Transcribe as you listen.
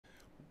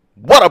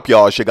What up,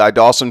 y'all? It's your guy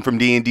Dawson from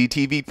D&D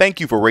TV. Thank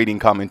you for rating,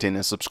 commenting,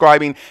 and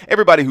subscribing.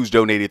 Everybody who's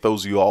donated,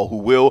 those of you all who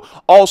will.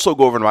 Also,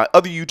 go over to my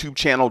other YouTube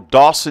channel,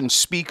 Dawson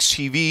Speaks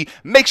TV.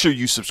 Make sure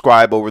you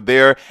subscribe over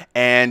there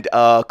and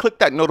click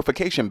that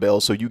notification bell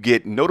so you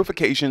get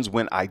notifications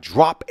when I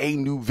drop a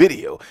new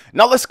video.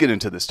 Now, let's get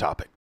into this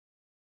topic.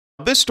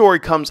 This story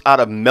comes out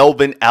of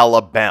Melvin,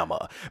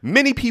 Alabama.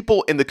 Many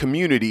people in the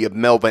community of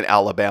Melvin,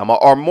 Alabama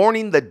are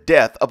mourning the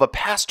death of a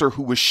pastor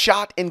who was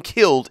shot and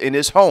killed in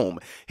his home.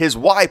 His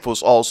wife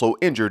was also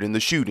injured in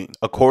the shooting.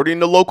 According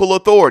to local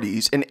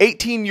authorities, an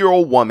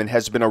 18-year-old woman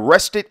has been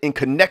arrested in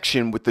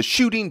connection with the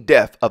shooting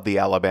death of the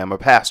Alabama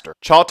pastor.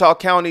 Choctaw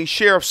County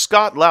Sheriff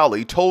Scott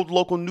Lowley told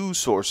local news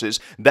sources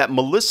that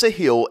Melissa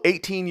Hill,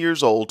 18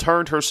 years old,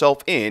 turned herself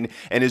in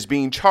and is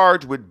being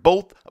charged with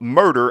both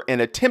murder and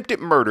attempted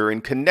murder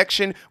in connection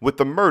with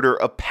the murder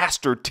of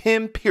Pastor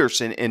Tim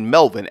Pearson in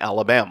Melvin,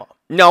 Alabama.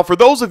 Now, for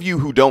those of you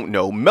who don't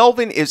know,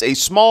 Melvin is a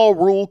small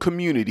rural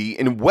community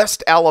in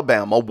West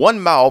Alabama, 1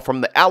 mile from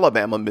the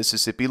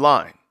Alabama-Mississippi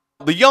line.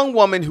 The young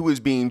woman who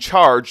is being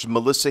charged,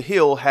 Melissa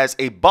Hill, has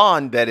a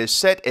bond that is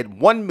set at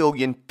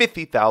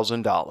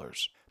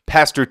 $1,050,000.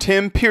 Pastor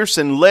Tim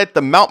Pearson led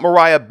the Mount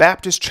Moriah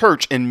Baptist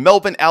Church in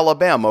Melvin,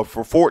 Alabama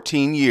for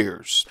 14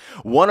 years.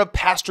 One of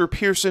Pastor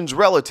Pearson's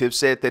relatives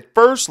said that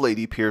First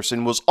Lady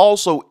Pearson was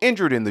also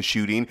injured in the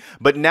shooting,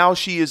 but now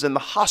she is in the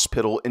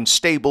hospital in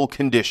stable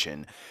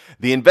condition.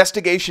 The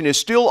investigation is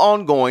still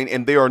ongoing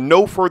and there are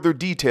no further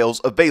details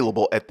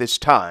available at this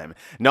time.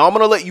 Now I'm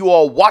going to let you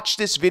all watch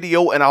this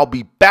video and I'll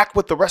be back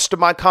with the rest of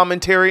my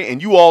commentary,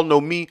 and you all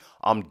know me,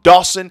 I'm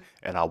Dawson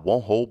and I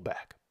won't hold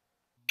back.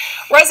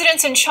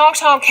 Residents in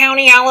Choctaw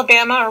County,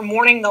 Alabama are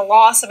mourning the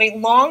loss of a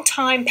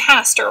longtime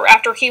pastor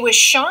after he was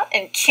shot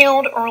and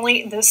killed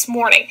early this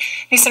morning.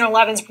 News Center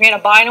 11's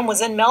Brianna Bynum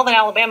was in Melvin,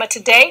 Alabama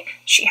today.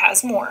 She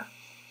has more.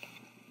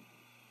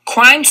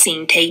 Crime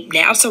scene tape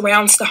now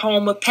surrounds the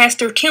home of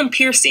Pastor Tim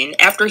Pearson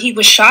after he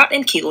was shot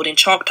and killed in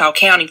Choctaw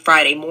County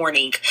Friday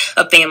morning.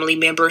 A family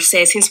member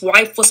says his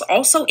wife was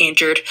also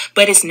injured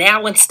but is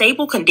now in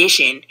stable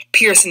condition.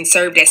 Pearson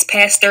served as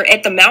pastor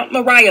at the Mount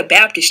Moriah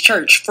Baptist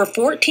Church for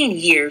 14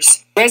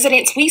 years.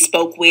 Residents we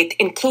spoke with,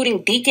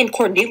 including Deacon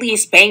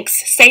Cornelius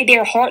Banks, say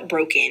they're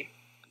heartbroken.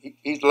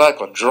 He's like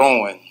a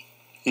drawing.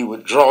 He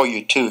would draw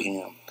you to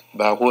him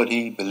by what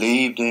he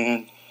believed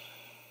in,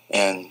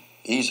 and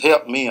he's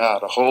helped me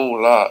out a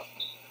whole lot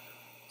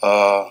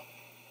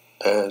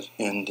as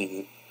in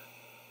the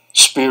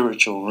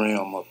spiritual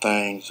realm of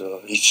things.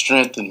 He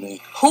strengthened me.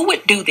 Who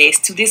would do this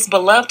to this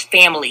beloved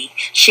family?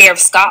 Sheriff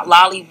Scott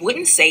Lowley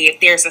wouldn't say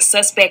if there's a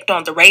suspect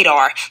on the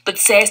radar, but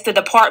says the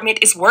department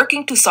is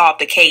working to solve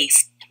the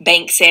case.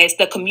 Banks says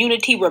the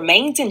community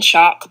remains in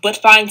shock but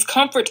finds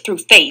comfort through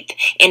faith,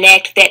 an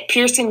act that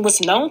Pearson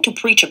was known to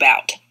preach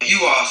about. You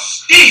are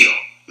still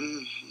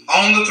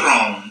on the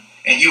throne,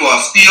 and you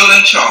are still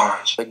in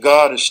charge. But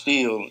God is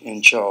still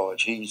in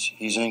charge.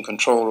 He's in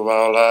control of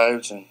our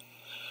lives, and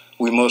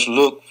we must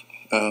look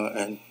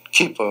and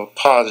keep a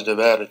positive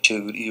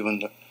attitude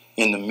even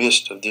in the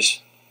midst of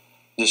this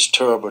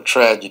terrible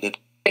tragedy.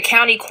 The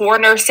county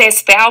coroner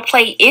says foul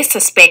play is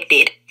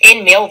suspected.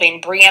 In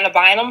Melvin, Brianna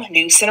Bynum,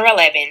 News Center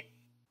 11.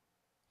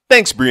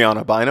 Thanks,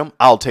 Brianna Bynum.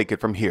 I'll take it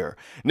from here.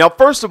 Now,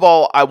 first of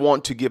all, I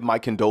want to give my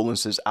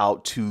condolences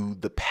out to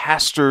the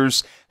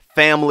pastor's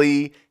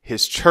family,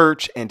 his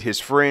church, and his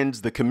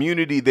friends, the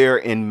community there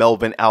in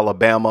Melvin,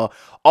 Alabama.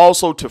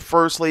 Also to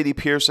First Lady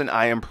Pearson,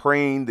 I am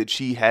praying that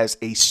she has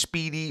a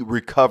speedy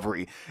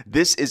recovery.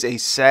 This is a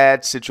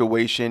sad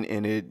situation,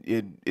 and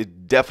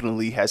it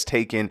definitely has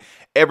taken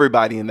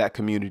everybody in that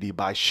community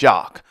by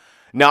shock.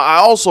 Now, I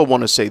also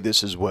want to say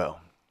this as well.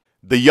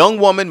 The young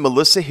woman,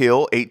 Melissa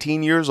Hill,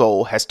 18 years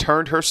old, has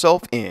turned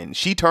herself in.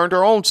 She turned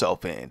her own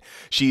self in.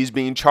 She's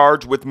being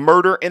charged with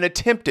murder and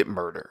attempted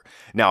murder.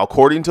 Now,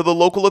 according to the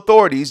local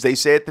authorities, they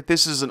said that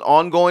this is an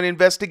ongoing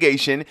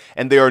investigation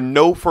and there are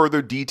no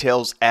further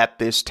details at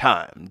this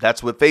time.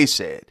 That's what they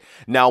said.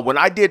 Now, when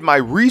I did my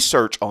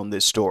research on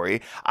this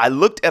story, I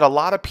looked at a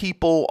lot of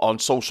people on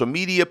social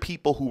media,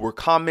 people who were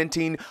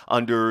commenting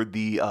under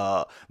the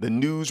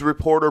news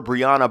reporter,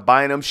 Brianna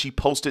Bynum. She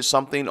posted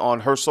something on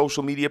her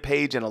social media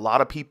page, and a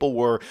lot of people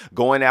were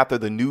going after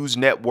the news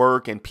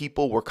network, and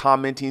people were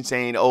commenting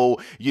saying, oh,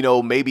 you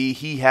know, maybe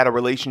he had a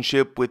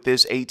relationship with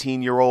this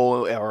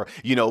 18-year-old, or,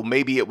 you know,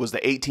 maybe it was the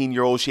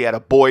 18-year-old. She had a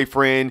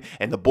boyfriend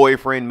and the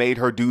boyfriend made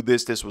her do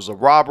this. This was a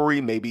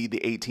robbery. Maybe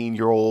the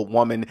 18-year-old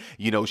woman,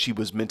 you know, she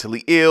was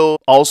mentally ill.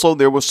 Also,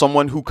 there was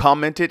someone who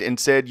commented and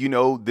said, you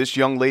know, this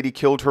young lady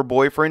killed her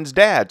boyfriend's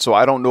dad. So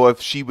I don't know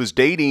if she was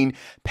dating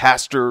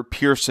Pastor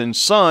Pearson's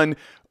son.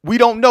 We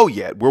don't know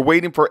yet. We're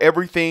waiting for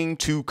everything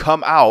to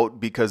come out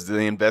because the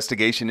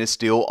investigation is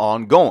still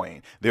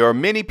ongoing. There are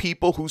many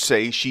people who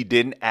say she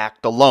didn't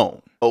act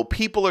alone. So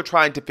people are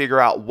trying to figure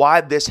out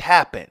why this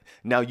happened.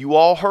 Now, you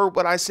all heard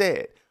what I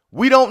said.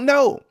 We don't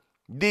know.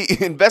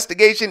 The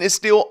investigation is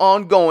still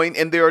ongoing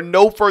and there are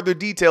no further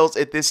details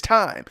at this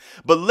time.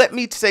 But let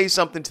me say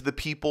something to the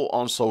people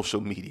on social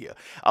media.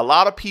 A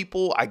lot of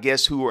people, I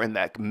guess, who are in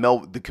that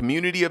the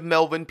community of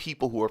Melvin,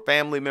 people who are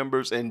family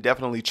members and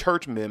definitely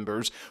church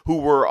members who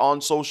were on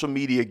social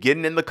media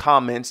getting in the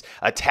comments,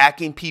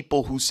 attacking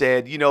people who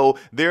said, you know,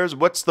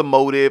 what's the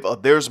motive, or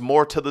there's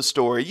more to the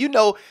story. You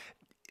know,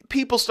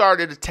 people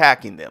started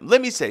attacking them.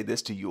 Let me say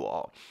this to you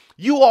all.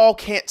 You all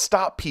can't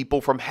stop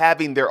people from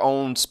having their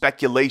own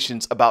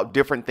speculations about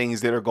different things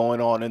that are going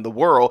on in the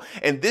world.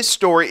 And this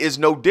story is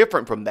no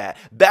different from that.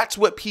 That's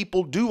what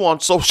people do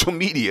on social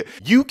media.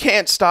 You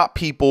can't stop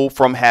people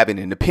from having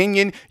an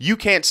opinion. You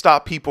can't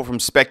stop people from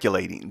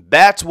speculating.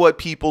 That's what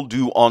people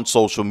do on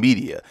social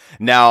media.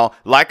 Now,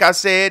 like I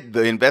said,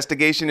 the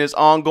investigation is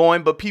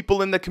ongoing, but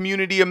people in the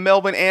community of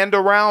Melvin and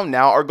around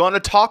now are going to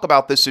talk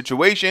about this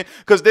situation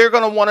because they're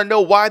going to want to know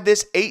why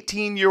this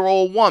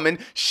 18-year-old woman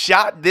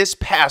shot this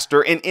pastor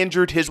and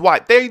injured his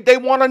wife. They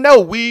want to know.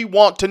 We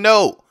want to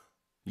know.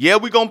 Yeah,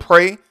 we're going to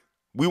pray.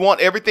 We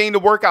want everything to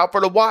work out for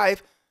the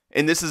wife.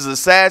 And this is a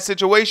sad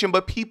situation,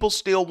 but people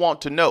still want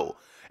to know.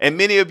 And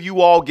many of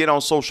you all get on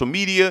social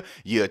media.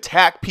 You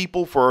attack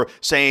people for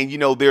saying, you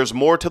know, there's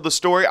more to the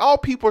story. All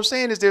people are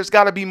saying is there's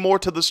got to be more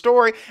to the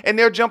story. And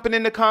they're jumping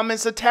in the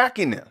comments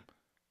attacking them.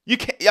 You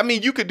can't, I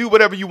mean, you could do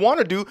whatever you want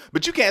to do,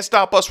 but you can't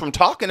stop us from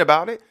talking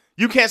about it.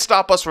 You can't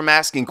stop us from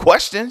asking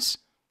questions.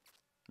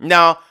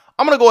 Now,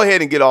 I'm going to go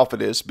ahead and get off of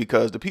this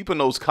because the people in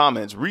those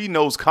comments, reading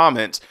those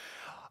comments,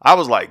 I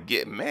was like,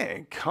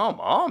 man, come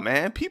on,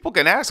 man. People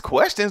can ask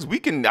questions.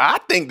 I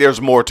think there's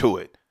more to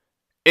it.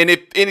 And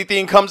if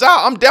anything comes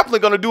out, I'm definitely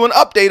going to do an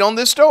update on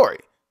this story.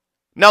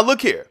 Now, look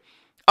here.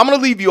 I'm going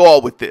to leave you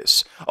all with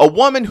this. A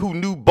woman who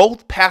knew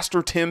both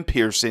Pastor Tim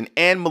Pearson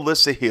and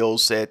Melissa Hill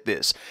said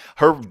this.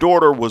 Her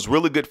daughter was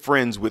really good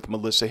friends with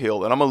Melissa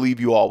Hill. And I'm going to leave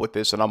you all with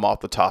this and I'm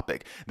off the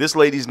topic. This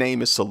lady's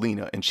name is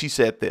Selena and she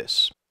said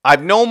this.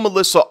 I've known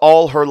Melissa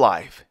all her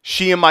life.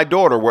 She and my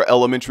daughter were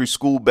elementary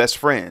school best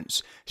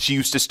friends. She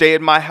used to stay at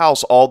my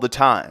house all the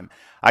time.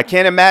 I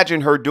can't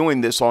imagine her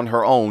doing this on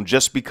her own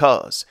just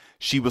because.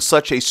 She was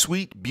such a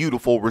sweet,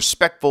 beautiful,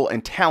 respectful,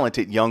 and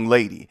talented young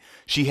lady.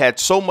 She had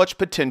so much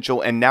potential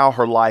and now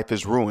her life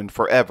is ruined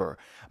forever.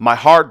 My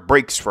heart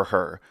breaks for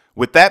her.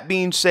 With that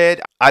being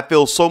said, I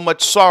feel so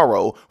much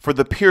sorrow for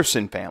the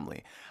Pearson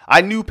family.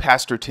 I knew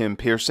Pastor Tim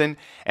Pearson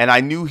and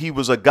I knew he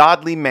was a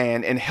godly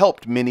man and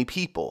helped many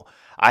people.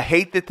 I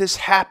hate that this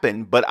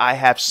happened, but I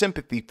have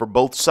sympathy for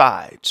both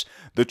sides.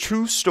 The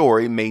true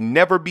story may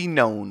never be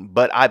known,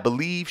 but I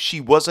believe she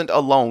wasn't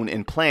alone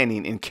in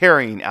planning and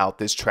carrying out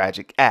this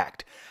tragic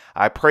act.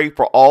 I pray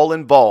for all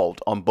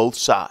involved on both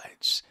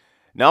sides.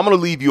 Now I'm going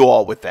to leave you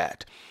all with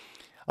that.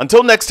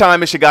 Until next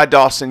time, it's your guy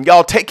Dawson.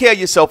 Y'all take care of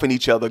yourself and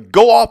each other.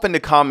 Go off in the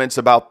comments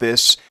about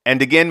this.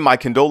 And again, my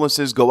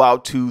condolences go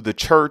out to the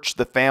church,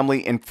 the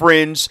family, and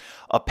friends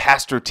of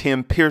Pastor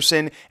Tim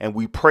Pearson. And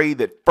we pray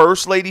that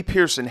First Lady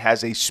Pearson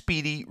has a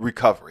speedy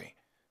recovery.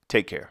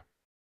 Take care.